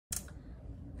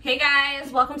Hey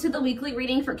guys, welcome to the weekly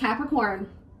reading for Capricorn.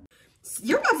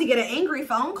 You're about to get an angry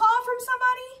phone call from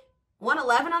somebody?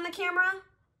 111 on the camera?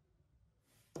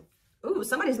 Ooh,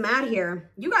 somebody's mad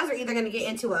here. You guys are either going to get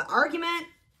into an argument.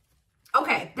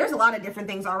 Okay, there's a lot of different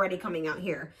things already coming out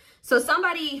here. So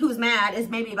somebody who's mad is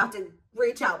maybe about to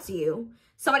reach out to you.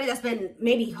 Somebody that's been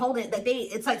maybe holding,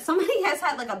 it's like somebody has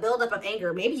had like a buildup of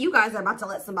anger. Maybe you guys are about to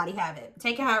let somebody have it.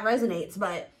 Take it how it resonates,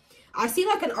 but I see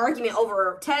like an argument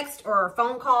over text or a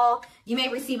phone call. You may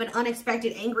receive an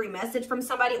unexpected angry message from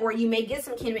somebody, or you may get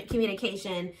some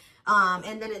communication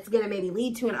and then it's going to maybe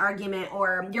lead to an argument,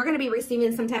 or you're going to be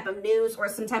receiving some type of news or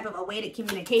some type of awaited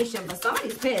communication, but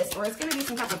somebody's pissed, or it's going to be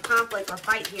some type of conflict or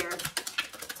fight here.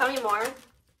 Tell me more.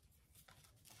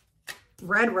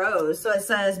 Red rose. So it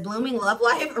says blooming love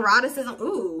life, eroticism.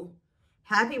 Ooh,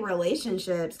 happy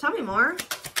relationships. Tell me more.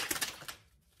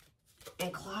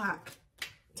 And clock.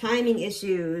 Timing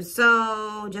issues.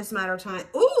 So just a matter of time.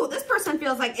 Ooh, this person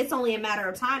feels like it's only a matter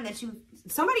of time that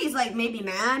somebody's like maybe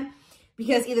mad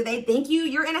because either they think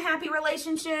you're in a happy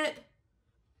relationship,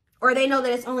 or they know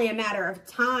that it's only a matter of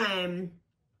time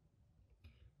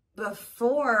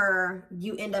before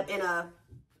you end up in a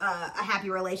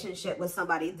happy relationship with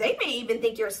somebody. They may even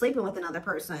think you're sleeping with another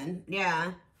person.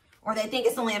 Yeah. Or they think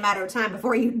it's only a matter of time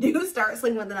before you do start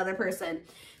sleeping with another person.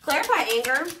 Clarify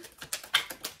anger.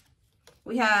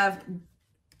 We have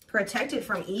protected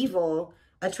from evil,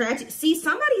 attracted. See,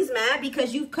 somebody's mad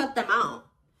because you've cut them out.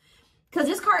 Because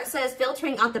this card says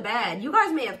filtering out the bad. You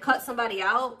guys may have cut somebody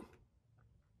out.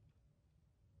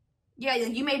 Yeah,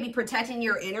 you may be protecting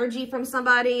your energy from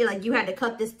somebody. Like you had to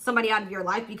cut somebody out of your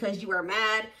life because you were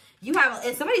mad.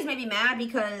 And somebody's maybe mad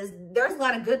because there's a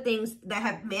lot of good things that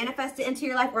have manifested into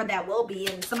your life, or that will be,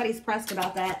 and somebody's pressed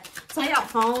about that. Tell you about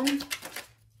phone.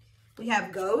 We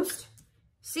have ghost.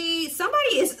 See,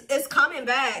 somebody is coming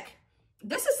back.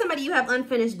 This is somebody you have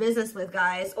unfinished business with,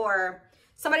 guys, or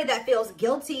somebody that feels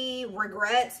guilty,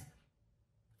 regret.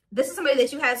 This is somebody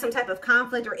that you had some type of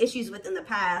conflict or issues with in the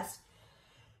past.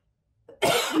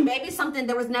 Maybe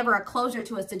there was never a closure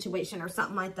to a situation or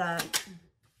something like that.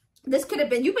 This could have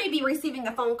been, you may be receiving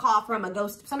a phone call from a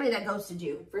ghost, somebody that ghosted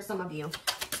you, for some of you.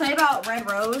 Say about red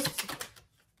rose.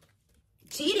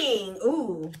 Cheating.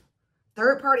 Ooh.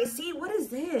 Third party. See, what is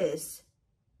this?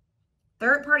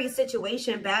 Third party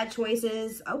situation, bad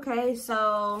choices. Okay,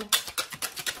 so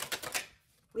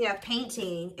we have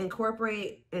painting,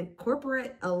 incorporate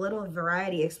a little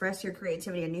variety, express your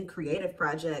creativity, a new creative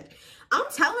project. I'm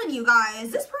telling you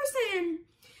guys, this person,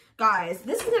 guys,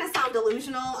 this is going to sound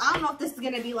delusional. I don't know if this is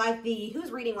going to be like whose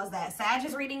reading was that?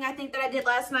 Sag's reading, I think, that I did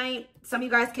last night. Some of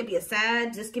you guys could be a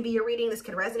Sag. This could be your reading. This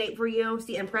could resonate for you.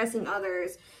 See, impressing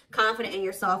others, confident in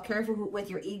yourself, careful with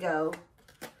your ego.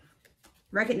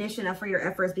 Recognition for your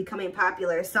efforts, becoming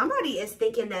popular. Somebody is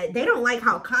thinking that they don't like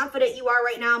how confident you are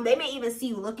right now. They may even see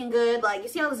you looking good. Like, you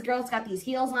see how this girl's got these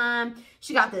heels on?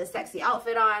 She got this sexy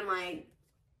outfit on. Like,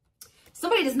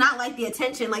 somebody does not like the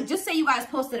attention. Like, just say you guys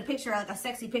posted a picture, like a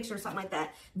sexy picture or something like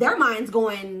that. Their mind's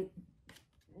going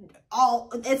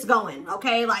it's going,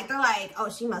 okay? Like, they're like, oh,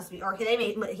 she must be, or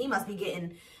he must be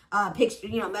getting picture,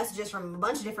 messages from a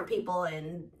bunch of different people,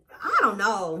 and I don't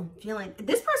know, feeling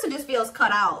this person just feels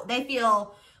cut out. They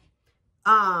feel,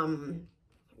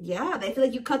 yeah, they feel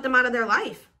like you cut them out of their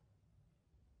life.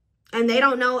 And they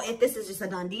don't know if this is just a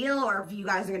done deal or if you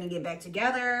guys are going to get back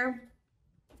together.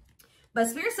 But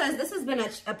Spirit says this has been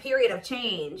a period of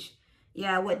change.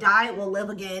 Yeah, what died will live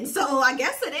again. So I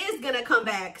guess it is going to come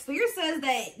back. Spirit says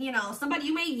that, you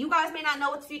guys may not know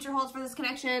what the future holds for this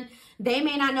connection. They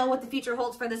may not know what the future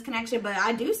holds for this connection, but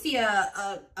I do see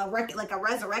a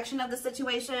resurrection of the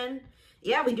situation.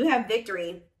 Yeah, we do have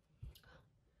victory.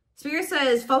 Spirit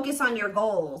says focus on your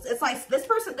goals. It's like this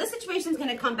situation is going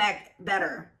to come back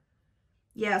better.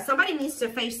 Yeah, somebody needs to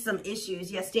face some issues.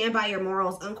 Yeah, stand by your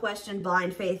morals, unquestioned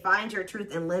blind faith, find your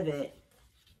truth and live it.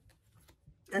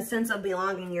 A sense of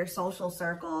belonging, your social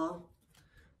circle,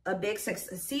 a big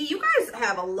success. See, you guys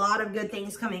have a lot of good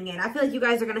things coming in. I feel like you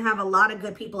guys are going to have a lot of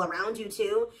good people around you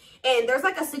too. And there's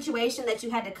like a situation that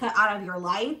you had to cut out of your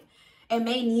life and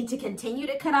may need to continue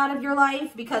to cut out of your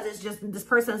life because it's just, this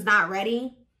person's not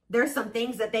ready. There's some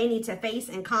things that they need to face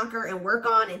and conquer and work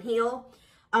on and heal.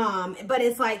 But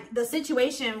it's like the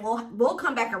situation will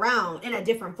come back around in a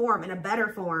different form, in a better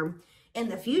form in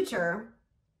the future.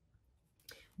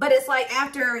 But it's like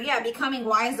after, yeah, becoming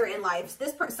wiser in life,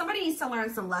 somebody needs to learn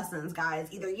some lessons, guys.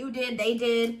 Either you did, they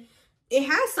did. It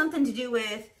has something to do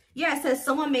with, yeah, it says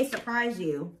someone may surprise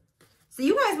you. So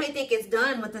you guys may think it's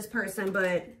done with this person,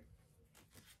 but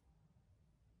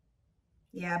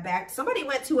yeah, somebody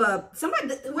went to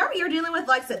whoever you're dealing with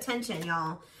likes attention,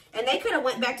 y'all. And they could have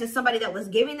went back to somebody that was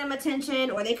giving them attention,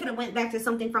 or they could have went back to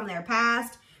something from their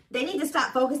past. They need to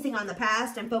stop focusing on the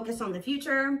past and focus on the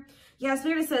future. Yeah,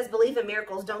 Spirit says, believe in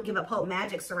miracles. Don't give up hope.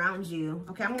 Magic surrounds you.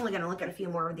 Okay, I'm only going to look at a few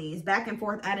more of these. Back and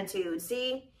forth attitude.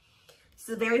 See? This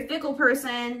is a very fickle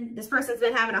person. This person's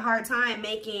been having a hard time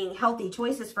making healthy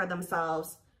choices for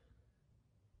themselves.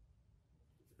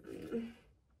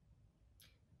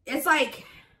 It's like...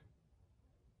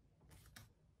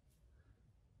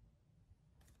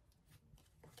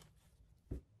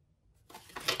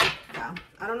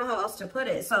 I don't know how else to put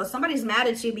it. So somebody's mad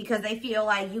at you because they feel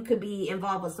like you could be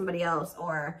involved with somebody else,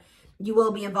 or you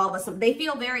will be involved with some. They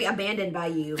feel very abandoned by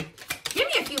you. Give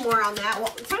me a few more on that. Well,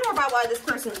 tell me more about why this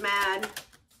person's mad.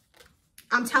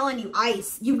 I'm telling you,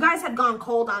 ice. You guys have gone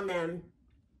cold on them.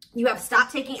 You have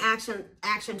stopped taking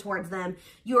action towards them.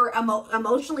 You're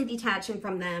emotionally detaching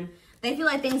from them. They feel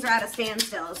like things are at a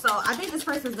standstill. So I think this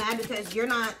person's mad because you're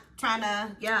not trying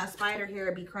to, yeah, spider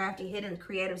here, be crafty, hidden,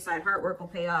 creative side. Hard work will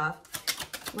pay off.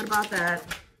 What about that?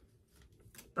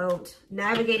 Boat.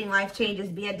 Navigating life changes.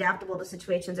 Be adaptable to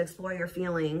situations. Explore your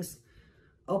feelings.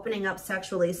 Opening up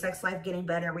sexually. Sex life getting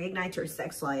better. Reignite your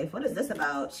sex life. What is this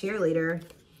about? Cheerleader.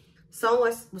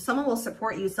 Someone will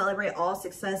support you. Celebrate all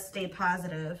success. Stay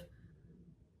positive.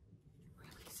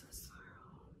 Release of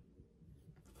sorrow.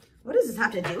 What does this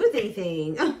have to do with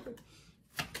anything?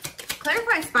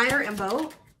 Clarify spider and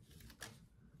boat.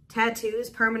 Tattoos.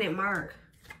 Permanent mark.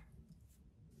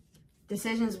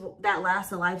 Decisions that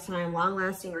last a lifetime,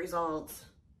 long-lasting results.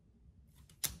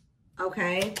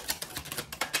 Okay.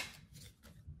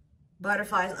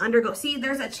 Butterflies, undergo. See,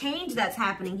 there's a change that's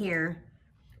happening here.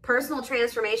 Personal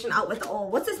transformation, out with the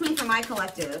old. What's this mean for my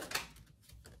collective?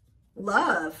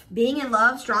 Love. Being in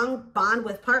love, strong bond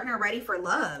with partner, ready for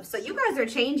love. So you guys are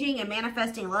changing and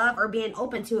manifesting love, or being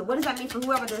open to it. What does that mean for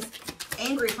whoever this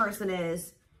angry person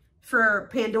is? For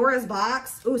Pandora's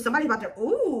box. Ooh, somebody's about to,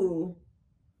 ooh.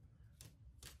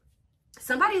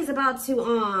 Somebody's about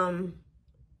to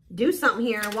do something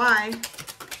here. Why?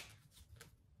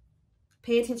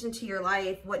 Pay attention to your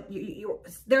life. What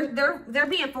they're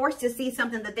being forced to see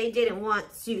something that they didn't want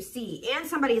to see, and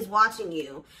somebody is watching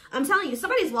you. I'm telling you,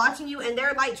 somebody's watching you, and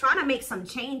they're like trying to make some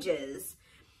changes.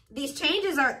 These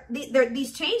changes are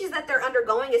these changes that they're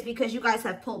undergoing is because you guys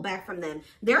have pulled back from them.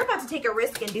 They're about to take a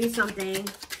risk and do something,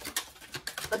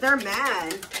 but they're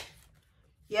mad.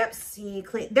 Yep, see,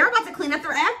 they're about to clean up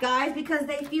their act, guys, because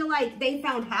they feel like they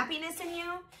found happiness in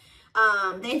you.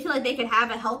 They feel like they could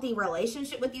have a healthy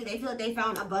relationship with you. They feel like they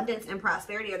found abundance and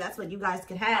prosperity, or that's what you guys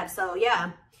could have. So,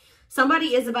 yeah, somebody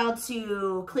is about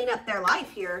to clean up their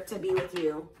life here to be with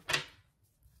you.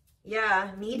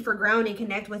 Yeah, need for grounding,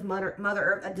 connect with Mother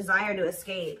Earth, a desire to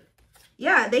escape.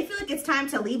 Yeah, they feel like it's time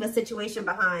to leave a situation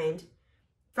behind.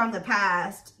 From the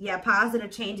past, yeah, positive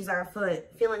changes are afoot.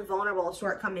 Feeling vulnerable,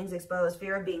 shortcomings exposed,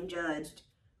 fear of being judged.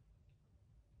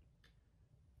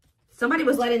 Somebody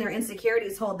was letting their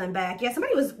insecurities hold them back. Yeah,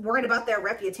 somebody was worried about their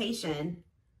reputation.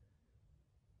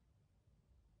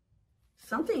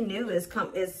 Something new is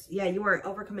yeah, you are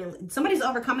overcoming. Somebody's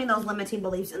overcoming those limiting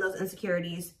beliefs and those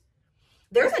insecurities.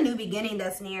 There's a new beginning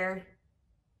that's near.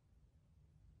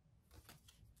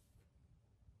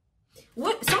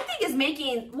 What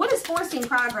is forcing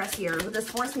progress here with this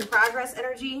forcing progress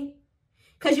energy?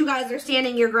 Because you guys are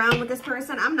standing your ground with this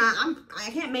person. I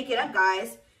can't make it up,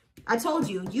 guys. I told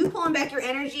you, you pulling back your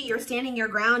energy, you're standing your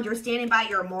ground, you're standing by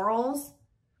your morals.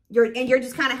 You're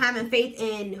just kind of having faith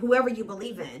in whoever you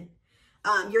believe in.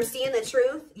 You're seeing the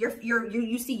truth.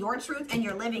 You see your truth and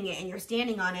you're living it and you're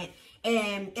standing on it.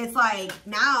 And it's like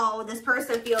now this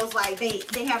person feels like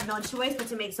they have no choice but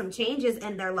to make some changes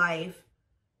in their life.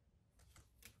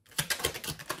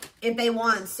 If they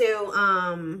want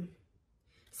to,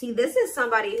 see, this is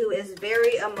somebody who is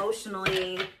very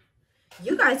emotionally,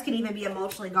 you guys can even be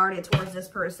emotionally guarded towards this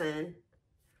person.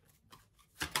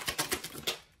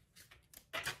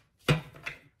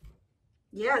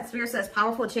 Yeah, Spirit says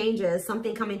powerful changes,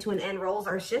 something coming to an end, roles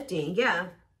are shifting. Yeah.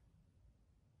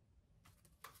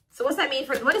 So what's that mean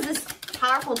for, what does this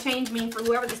powerful change mean for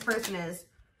whoever this person is?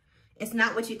 It's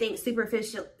not what you think.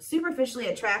 Superficially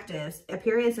attractive.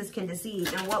 Appearances can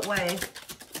deceive. In what way?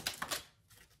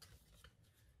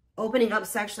 Opening up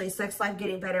sexually. Sex life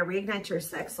getting better. Reignite your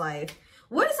sex life.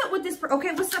 What is up with this?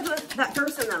 Okay, what's up with that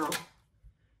person though?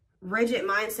 Rigid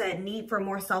mindset. Need for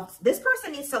more self. This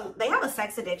person needs to, they have a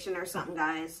sex addiction or something,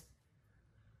 guys.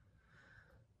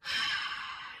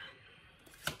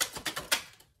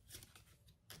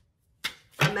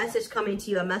 Message coming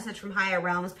to you, a message from higher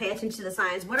realms. Pay attention to the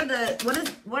signs. What is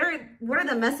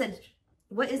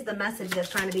the message that's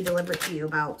trying to be delivered to you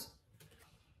about?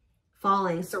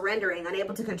 falling, surrendering,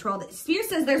 unable to control the Spirit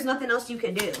says there's nothing else you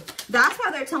can do. That's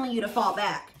why they're telling you to fall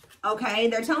back. Okay,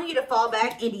 they're telling you to fall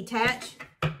back and detach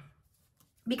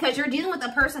because you're dealing with a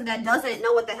person that doesn't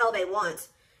know what the hell they want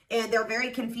and they're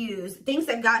very confused. Things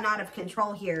have gotten out of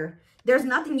control here. There's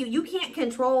nothing you can't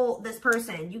control this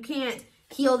person. You can't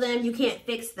heal them. You can't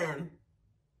fix them.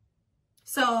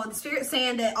 So the Spirit's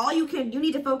saying that you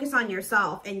need to focus on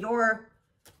yourself and your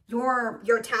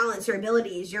talents, your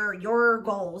abilities, your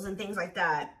goals and things like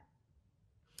that.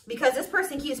 Because this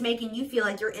person keeps making you feel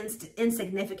like you're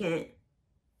insignificant.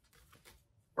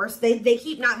 Or they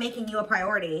keep not making you a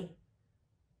priority.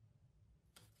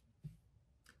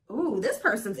 Ooh, this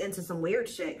person's into some weird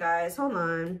shit, guys. Hold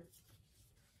on.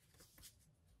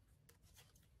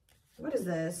 What is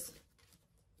this?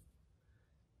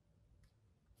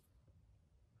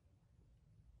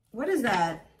 What is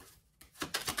that?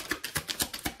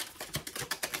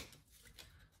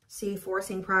 See,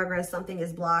 forcing progress. Something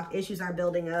is blocked. Issues are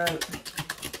building up.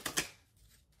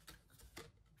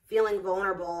 Feeling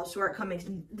vulnerable. Shortcomings.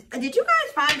 Did you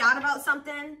guys find out about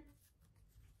something?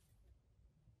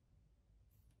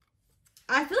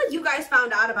 I feel like you guys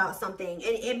found out about something and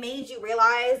it made you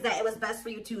realize that it was best for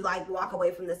you to like walk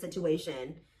away from the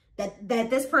situation. That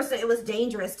this person, it was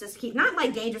dangerous to keep, not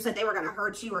like dangerous that they were going to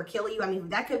hurt you or kill you. I mean,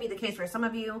 that could be the case for some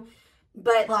of you,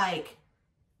 but like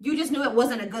you just knew it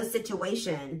wasn't a good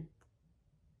situation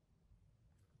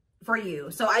for you.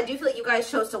 So I do feel like you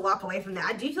guys chose to walk away from that.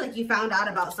 I do feel like you found out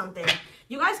about something.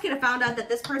 You guys could have found out that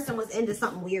this person was into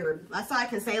something weird. That's all I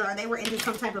can say. Or they were into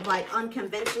some type of like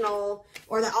unconventional,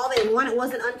 or that all they wanted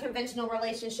was an unconventional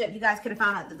relationship. You guys could have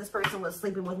found out that this person was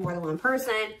sleeping with more than one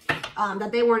person,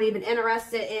 that they weren't even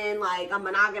interested in like a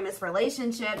monogamous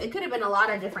relationship. It could have been a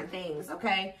lot of different things,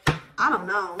 okay? I don't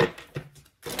know.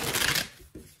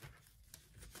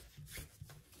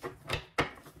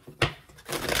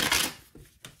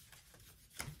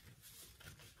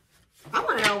 I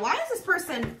want to know, why is this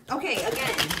person, okay,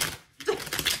 again,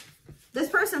 this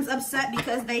person's upset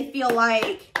because they feel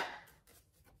like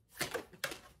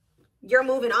you're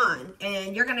moving on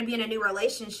and you're going to be in a new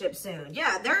relationship soon.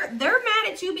 Yeah, they're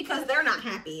mad at you because they're not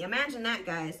happy. Imagine that,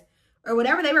 guys. Or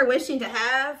whatever they were wishing to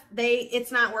have,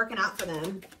 it's not working out for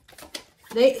them.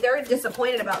 They're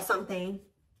disappointed about something.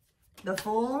 The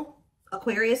Fool,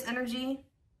 Aquarius energy.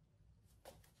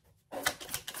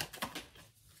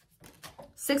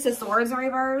 Six of Swords in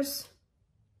reverse.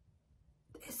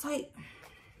 It's like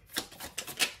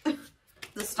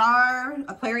the Star,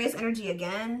 Aquarius energy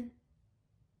again.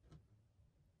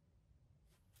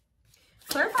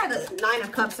 Clarify the Nine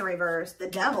of Cups in reverse. The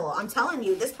Devil. I'm telling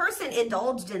you, this person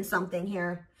indulged in something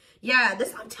here. Yeah,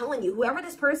 I'm telling you, whoever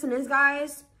this person is,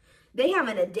 guys, they have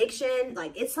an addiction.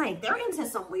 Like, it's like they're into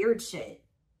some weird shit.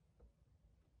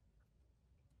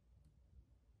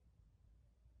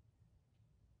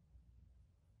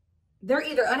 They're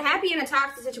either unhappy in a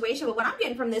toxic situation, but what I'm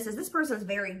getting from this person's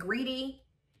very greedy.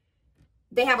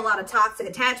 They have a lot of toxic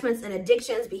attachments and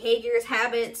addictions, behaviors,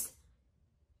 habits.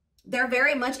 They're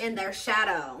very much in their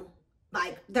shadow.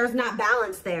 Like, there's not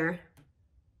balance there.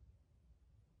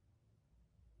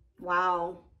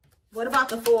 Wow. What about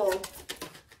the Fool?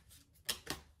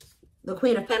 The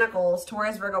Queen of Pentacles,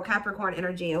 Taurus, Virgo, Capricorn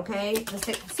energy, okay?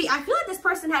 See, I feel like this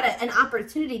person had an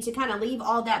opportunity to kind of leave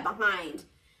all that behind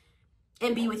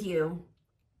and be with you.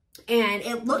 And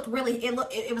it looked really,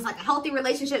 it was like a healthy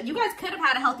relationship. You guys could have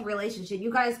had a healthy relationship.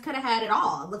 You guys could have had it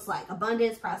all. It looks like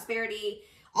abundance, prosperity,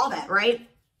 all that, right?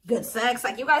 Good sex.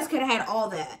 Like, you guys could have had all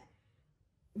that.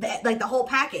 Like the whole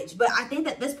package. But I think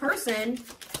that this person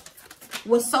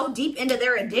was so deep into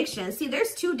their addiction. See,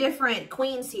 there's two different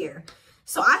queens here.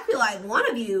 So I feel like one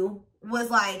of you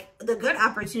was like the good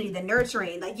opportunity, the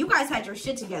nurturing. Like, you guys had your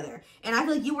shit together. And I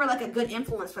feel like you were like a good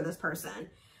influence for this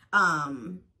person.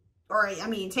 Or, I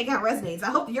mean, take it how it resonates. I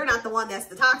hope you're not the one that's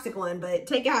the toxic one, but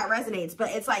take it how it resonates. But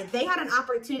it's like they had an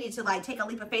opportunity to like take a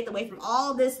leap of faith away from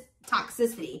all this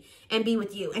toxicity and be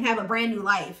with you and have a brand new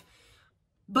life.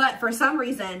 But for some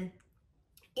reason,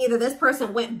 either this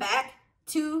person went back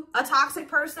to a toxic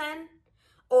person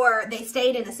or they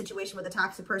stayed in a situation with a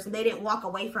toxic person. They didn't walk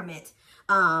away from it.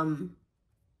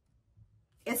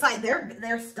 It's like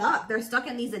they're stuck. They're stuck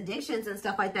in these addictions and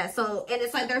stuff like that. So, and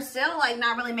it's like they're still like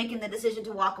not really making the decision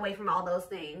to walk away from all those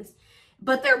things.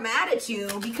 But they're mad at you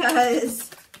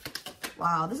because,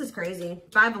 wow, this is crazy.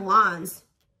 5 of Wands.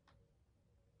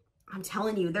 I'm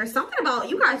telling you, there's something about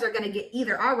you guys are going to get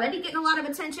either already getting a lot of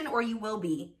attention or you will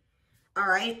be. All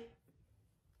right.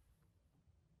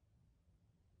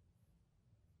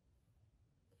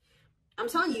 I'm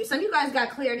telling you, some of you guys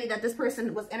got clarity that this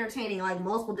person was entertaining like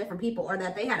multiple different people or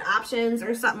that they had options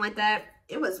or something like that.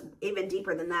 it was even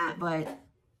deeper than that, but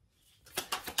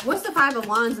what's the Five of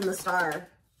Wands in the Star?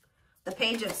 The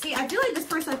Page of, see, I feel like this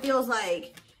person feels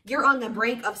like you're on the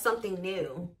brink of something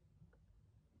new.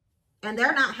 And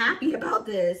they're not happy about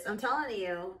this. I'm telling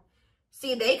you.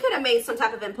 See, they could have made some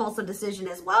type of impulsive decision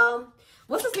as well.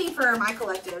 What's this mean for my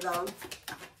collective, though?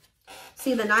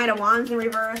 See, the Knight of Wands in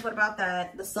reverse. What about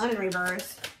that? The Sun in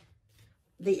reverse.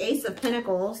 The Ace of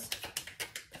Pentacles.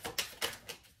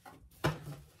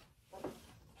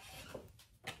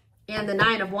 And the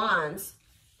Nine of Wands.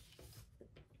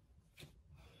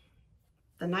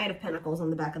 The Knight of Pentacles on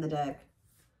the back of the deck.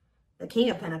 The King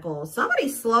of Pentacles.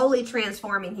 Somebody's slowly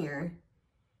transforming here.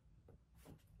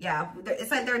 Yeah,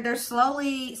 it's like they're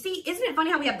slowly... See, isn't it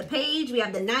funny how we have the Page, we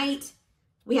have the Knight,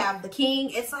 we have the King?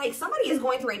 It's like somebody is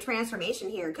going through a transformation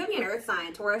here. It could be an earth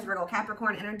sign, Taurus, Virgo,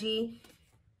 Capricorn energy.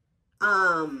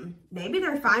 Maybe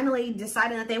they're finally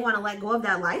deciding that they want to let go of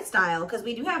that lifestyle, because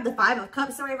we do have the Five of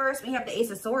Cups in reverse. We have the Ace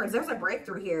of Swords. There's a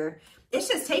breakthrough here. It's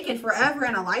just taken forever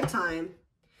and a lifetime.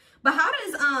 But how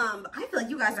does, I feel like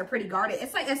you guys are pretty guarded.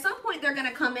 It's like at some point they're going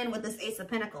to come in with this Ace of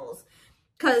Pentacles,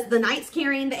 because the Knight's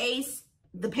carrying the Ace,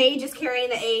 the Page is carrying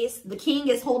the Ace, the King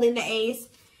is holding the Ace.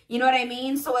 You know what I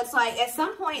mean? So it's like at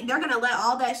some point they're going to let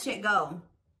all that shit go,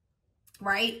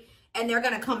 right? And they're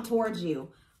going to come towards you.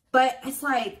 But it's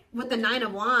like with the Nine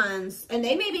of Wands, and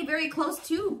they may be very close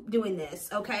to doing this,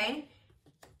 okay?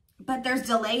 But there's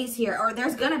delays here, or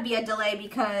there's going to be a delay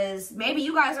because maybe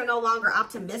you guys are no longer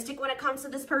optimistic when it comes to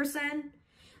this person.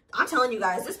 I'm telling you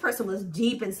guys, this person was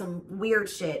deep in some weird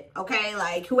shit, okay?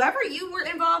 Like, whoever you were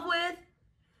involved with,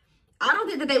 I don't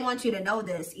think that they want you to know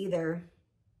this either.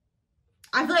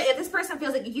 I feel like if this person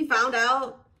feels like if you found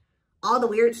out all the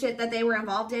weird shit that they were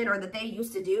involved in or that they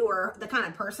used to do or the kind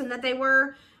of person that they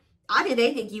were, I think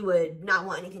they think you would not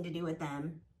want anything to do with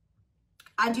them.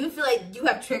 I do feel like you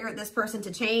have triggered this person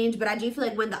to change, but I do feel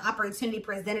like when the opportunity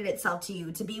presented itself to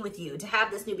you, to be with you, to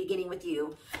have this new beginning with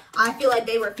you, I feel like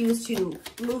they refuse to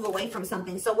move away from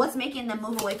something. So what's making them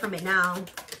move away from it now?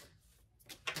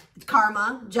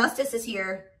 Karma. Justice is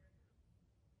here.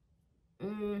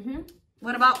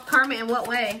 What about karma in what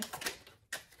way?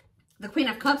 The Queen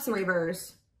of Cups in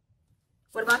reverse.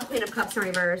 What about the Queen of Cups in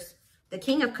reverse? The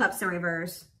King of Cups in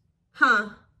reverse. Huh.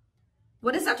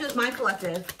 What does that do with my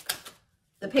collective?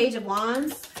 The Page of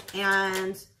Wands.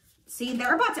 And see,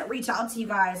 they're about to reach out to you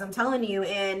guys. I'm telling you.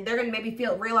 And they're going to maybe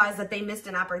realize that they missed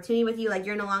an opportunity with you. Like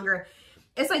you're no longer...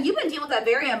 It's like you've been dealing with a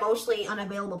very emotionally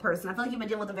unavailable person. I feel like you've been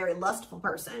dealing with a very lustful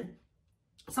person.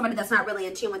 Somebody that's not really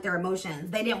in tune with their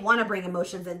emotions. They didn't want to bring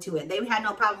emotions into it. They had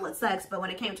no problem with sex, but when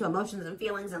it came to emotions and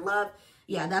feelings and love,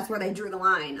 yeah, that's where they drew the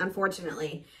line,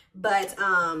 unfortunately. But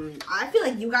I feel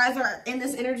like you guys are in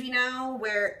this energy now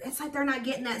where it's like they're not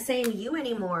getting that same you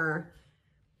anymore.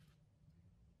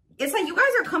 It's like you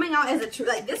guys are coming out as a true,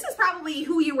 like this is probably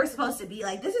who you were supposed to be.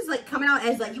 Like this is like coming out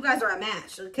as like you guys are a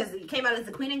match because you came out as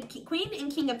the Queen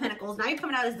and King of Pentacles. Now you're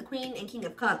coming out as the Queen and King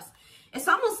of Cups. It's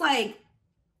almost like,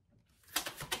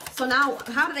 so now,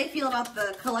 how do they feel about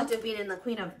the collective being in the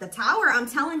Queen of the Tower? I'm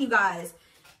telling you guys,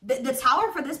 the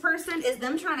Tower for this person is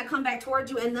them trying to come back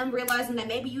towards you and them realizing that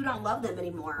maybe you don't love them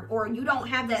anymore. Or you don't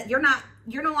have that, you're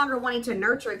no longer wanting to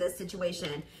nurture this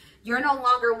situation. You're no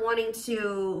longer wanting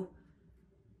to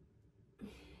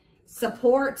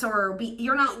support or be,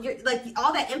 you're like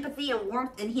all that empathy and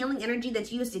warmth and healing energy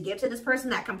that you used to give to this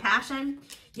person, that compassion,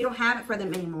 you don't have it for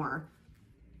them anymore.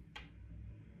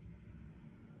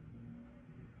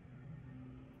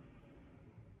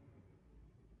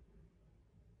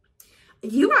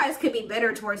 You guys could be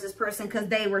bitter towards this person because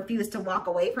they refuse to walk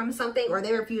away from something, or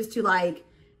they refuse to like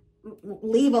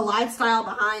leave a lifestyle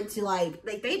behind to like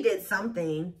they did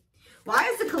something. Why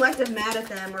is the collective mad at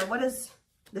them? Or what is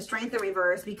the Strength in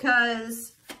reverse?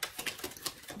 Because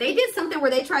they did something where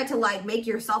they tried to like make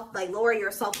yourself, like lower your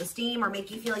self-esteem or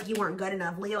make you feel like you weren't good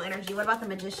enough. Leo energy. What about the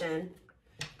Magician?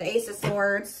 The Ace of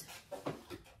Swords.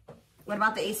 What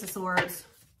about the Ace of Swords?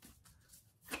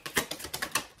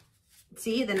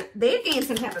 See, then they've gained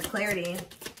some type of clarity.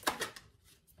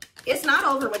 It's not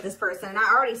over with this person. And I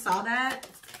already saw that.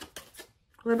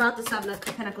 What about the Seven of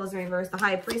Pentacles in reverse? The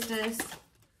High Priestess.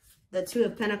 The Two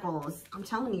of Pentacles. I'm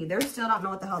telling you, they still don't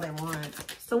know what the hell they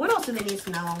want. So what else do they need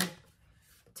to know?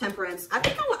 Temperance. I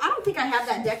don't think I have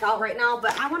that deck out right now,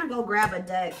 but I want to go grab a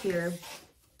deck here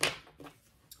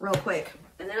real quick.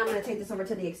 And then I'm going to take this over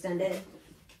to the extended.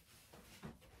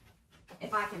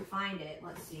 If I can find it.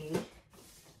 Let's see.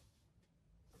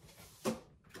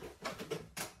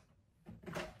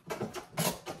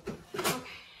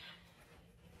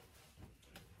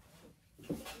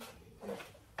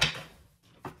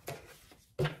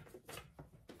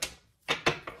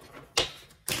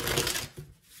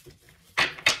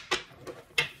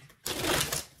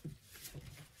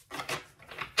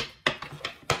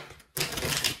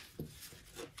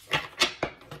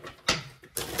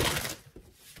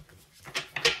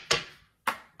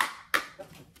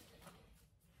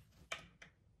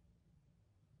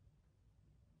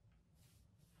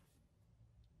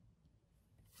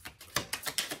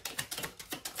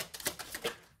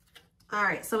 All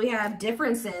right, so we have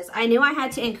differences. I knew I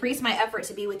had to increase my effort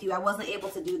to be with you. I wasn't able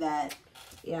to do that.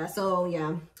 Yeah, so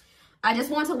yeah. I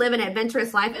just want to live an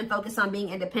adventurous life and focus on being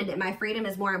independent. My freedom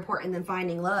is more important than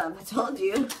finding love. I told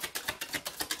you.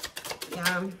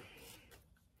 Yeah.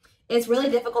 It's really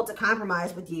difficult to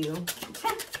compromise with you.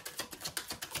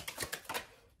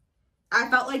 I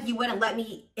felt like you wouldn't let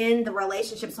me in the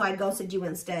relationship, so I ghosted you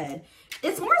instead.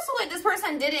 It's more so like this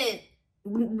person didn't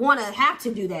want to have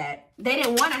to do that. They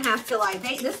didn't want to have to, like,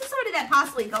 this is somebody that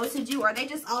possibly ghosted you, or they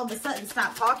just all of a sudden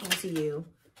stopped talking to you.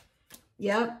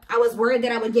 Yep. I was worried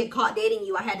that I would get caught dating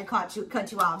you. I had to cut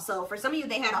you off. So for some of you,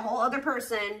 they had a whole other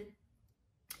person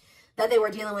that they were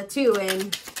dealing with too.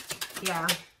 And yeah,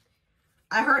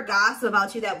 I heard gossip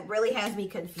about you that really has me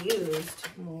confused.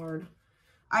 Lord.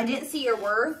 I didn't see your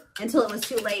worth until it was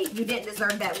too late. You didn't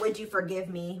deserve that. Would you forgive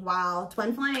me? Wow.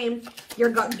 Twin flame. Your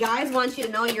guys want you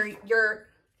to know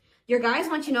your guys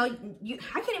want you to know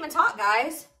I can't even talk,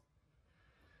 guys.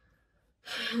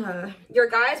 Your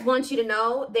guys want you to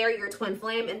know they're your twin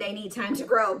flame and they need time to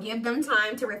grow. Give them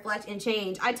time to reflect and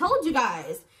change. I told you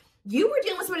guys, you were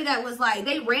dealing with somebody that was like,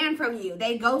 they ran from you.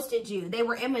 They ghosted you. They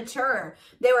were immature.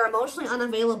 They were emotionally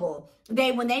unavailable.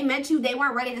 When they met you, they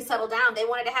weren't ready to settle down. They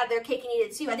wanted to have their cake and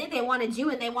eat it too. I think they wanted you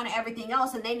and they wanted everything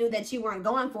else, and they knew that you weren't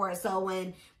going for it. So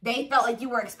when they felt like you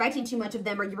were expecting too much of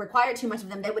them or you required too much of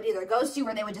them, they would either ghost you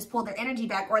or they would just pull their energy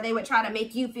back, or they would try to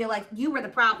make you feel like you were the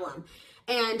problem.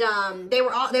 And they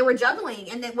were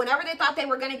juggling, and then whenever they thought they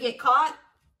were going to get caught,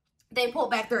 they pulled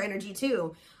back their energy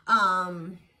too.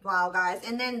 Wow, guys.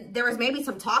 And then there was maybe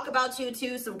some talk about you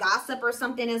too, some gossip or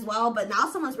something as well. But now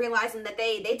someone's realizing that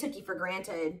they took you for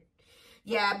granted.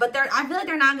 Yeah, but I feel like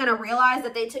they're not going to realize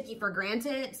that they took you for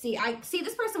granted. See,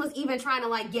 this person was even trying to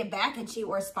like get back at you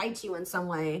or spite you in some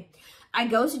way. I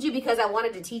ghosted you because I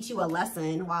wanted to teach you a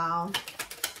lesson. Wow.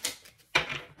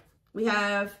 We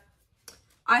have,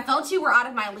 I felt you were out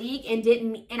of my league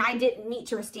and I didn't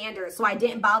meet your standards. So I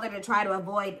didn't bother to try to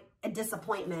avoid a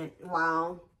disappointment.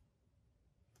 Wow.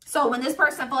 So when this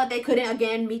person felt like they couldn't,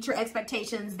 again, meet your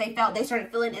expectations, they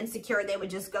started feeling insecure, they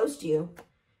would just ghost you.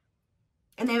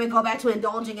 And they would go back to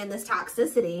indulging in this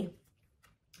toxicity.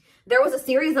 There was a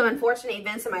series of unfortunate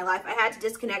events in my life. I had to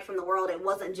disconnect from the world. It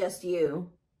wasn't just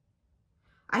you.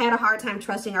 I had a hard time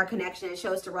trusting our connection and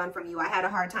chose to run from you. I have a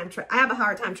hard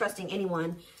time trusting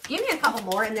anyone. Give me a couple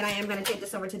more, and then I am going to take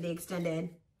this over to the extended.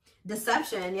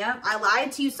 Deception, yep. I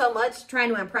lied to you so much trying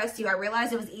to impress you. I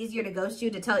realized it was easier to ghost you,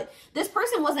 to tell you. This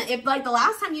person wasn't, if like the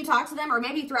last time you talked to them, or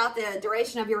maybe throughout the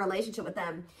duration of your relationship with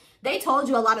them, they told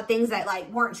you a lot of things that like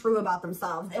weren't true about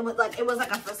themselves. It was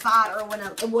like a facade, or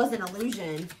it was an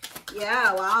illusion.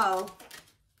 Yeah, wow.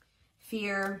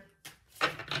 Fear.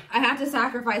 I have to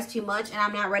sacrifice too much and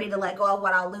I'm not ready to let go of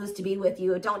what I'll lose to be with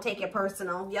you. Don't take it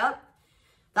personal. Yep.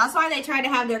 That's why they tried to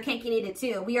have their cake and eat it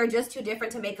too. We are just too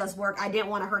different to make us work. I didn't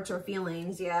want to hurt your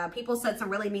feelings. Yeah. People said some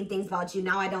really mean things about you.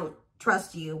 Now I don't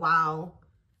trust you. Wow.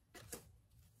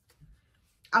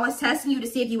 I was testing you to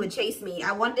see if you would chase me.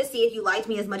 I wanted to see if you liked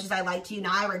me as much as I liked you.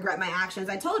 Now I regret my actions.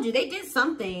 I told you they did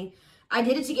something. I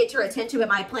did it to get your attention, but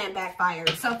my plan backfired.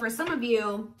 So for some of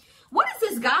you, what is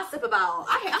this gossip about?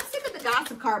 I'm sick of the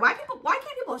gossip card. Why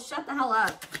can't people shut the hell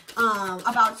up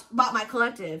about my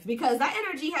collective? Because that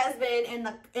energy has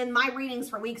been in my readings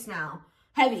for weeks now.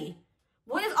 Heavy.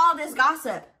 What is all this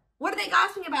gossip? What are they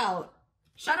gossiping about?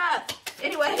 Shut up.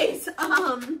 Anyways,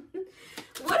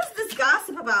 what is this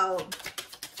gossip about?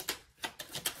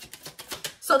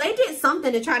 So they did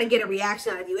something to try to get a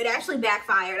reaction out of you. It actually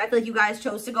backfired. I feel like you guys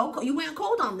chose to go, you went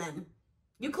cold on them.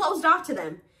 You closed off to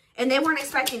them. And they weren't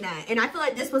expecting that. And I feel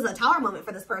like this was a tower moment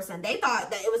for this person. They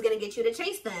thought that it was going to get you to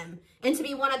chase them and to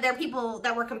be one of their people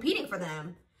that were competing for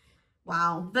them.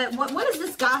 Wow. But what is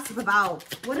this gossip about?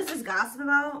 What is this gossip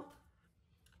about?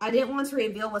 I didn't want to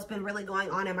reveal what's been really going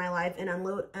on in my life and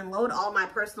unload all my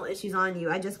personal issues on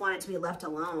you. I just wanted to be left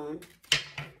alone.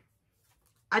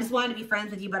 I just wanted to be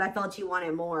friends with you, but I felt you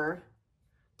wanted more.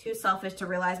 Too selfish to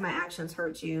realize my actions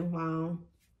hurt you. Wow.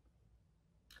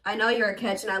 I know you're a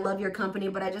catch and I love your company,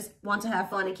 but I just want to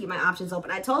have fun and keep my options open.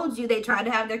 I told you they tried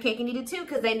to have their cake and eat it too,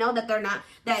 because they know that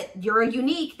that you're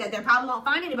unique, that they probably won't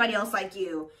find anybody else like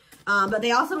you. But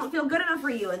they also don't feel good enough for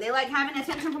you, and they like having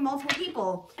attention from multiple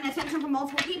people.